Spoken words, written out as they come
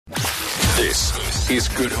This is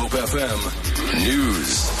Good Hope FM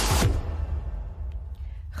News.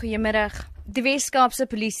 Goeiemiddag. Die Wes-Kaapse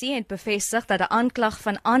polisie het bevestig dat 'n aanklag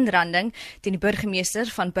van aanranding teen die burgemeester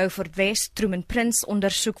van Beaufort-Wes, Truman Prince,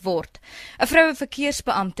 ondersoek word. 'n Vroue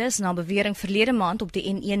verkeersbeampte is na bewering verlede maand op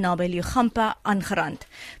die N1 naby Wes-Kaapse aangerand.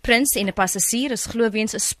 Prince en 'n passasier is glo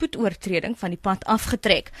weens 'n spoedoortreding van die pad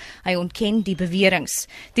afgetrek. Hy ontken die beweringe.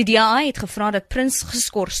 Die DA het gevra dat Prince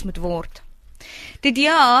geskort moet word. Die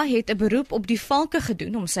DA het 'n beroep op die valke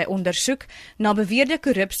gedoen om sy ondersoek na beweerde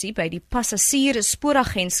korrupsie by die passasier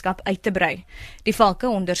spooragentskap uit te brei. Die valke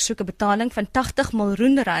ondersoek 'n betaling van R80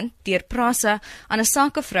 miljoen deur Prasa aan 'n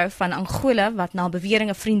sakevrou van Angola wat na bewering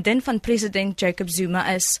 'n vriendin van president Jacob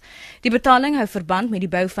Zuma is. Die betaling hou verband met die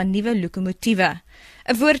bou van nuwe lokomotiewe.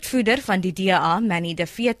 'n Woordvoerder van die DA, Manny de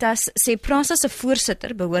Vietas, sê Prasa se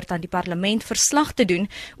voorsitter behoort aan die parlement verslag te doen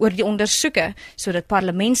oor die ondersoeke sodat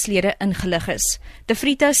parlementslede ingelig is. De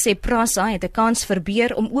Vietas sê Prasa het 'n kans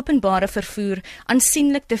verbeur om openbare vervoer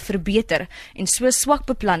aansienlik te verbeter en so swak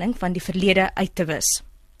beplanning van die verlede uit te wis.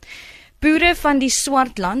 Boere van die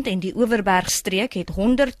Swartland en die Oeverbergstreek het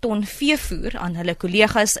 100 ton veevoer aan hulle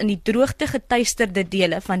kollegas in die droogte getuisterde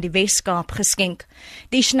dele van die Wes-Kaap geskenk.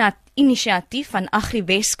 Die inisiatief van Agri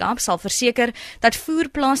Wes-Kaap sal verseker dat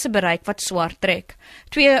voerplase bereik wat swaar trek.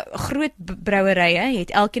 2 groot brouwerye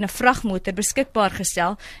het elkeen 'n vragmotor beskikbaar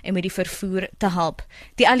gestel en met die vervoer te help.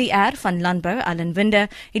 Die ALR van Landbou, Allen Winde,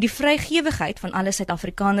 het die vrygewigheid van alle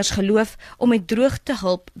Suid-Afrikaners geloof om met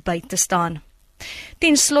droogtehulp by te staan.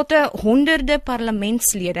 Ten slotte, honderde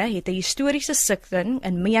parlementslede het 'n historiese sitting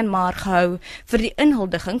in Myanmar gehou vir die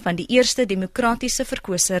inhuldiging van die eerste demokratiese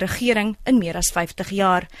verkose regering in meer as 50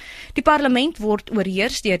 jaar. Die parlement word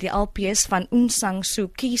oorheers deur die LPs van Aung San Suu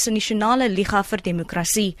Kyi se Nasionale Liga vir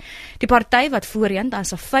Demokrasie. Die party wat voorheen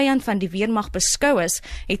as 'n vyand van die weermag beskou is,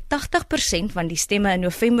 het 80% van die stemme in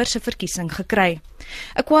November se verkiesing gekry.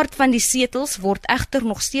 'n kwart van die setels word egter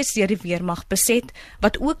nog steeds deur die weermag beset,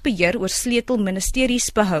 wat ook beheer oor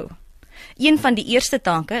sleutelministeries behou. Een van die eerste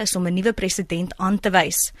take is om 'n nuwe president aan te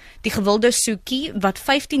wys. Die gewilde Suu Kyi, wat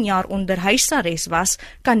 15 jaar onder huisarrest was,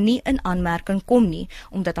 kan nie in aanmerking kom nie,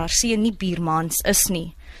 omdat haar seun nie biermaans is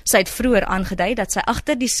nie. Sy het vroeër aangedui dat sy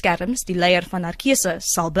agter die skerms die leier van haar keuse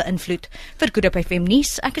sal beïnvloed. Vir Good Hope FM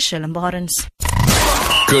nuus, ek is Shillen Barends.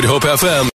 Good Hope FM.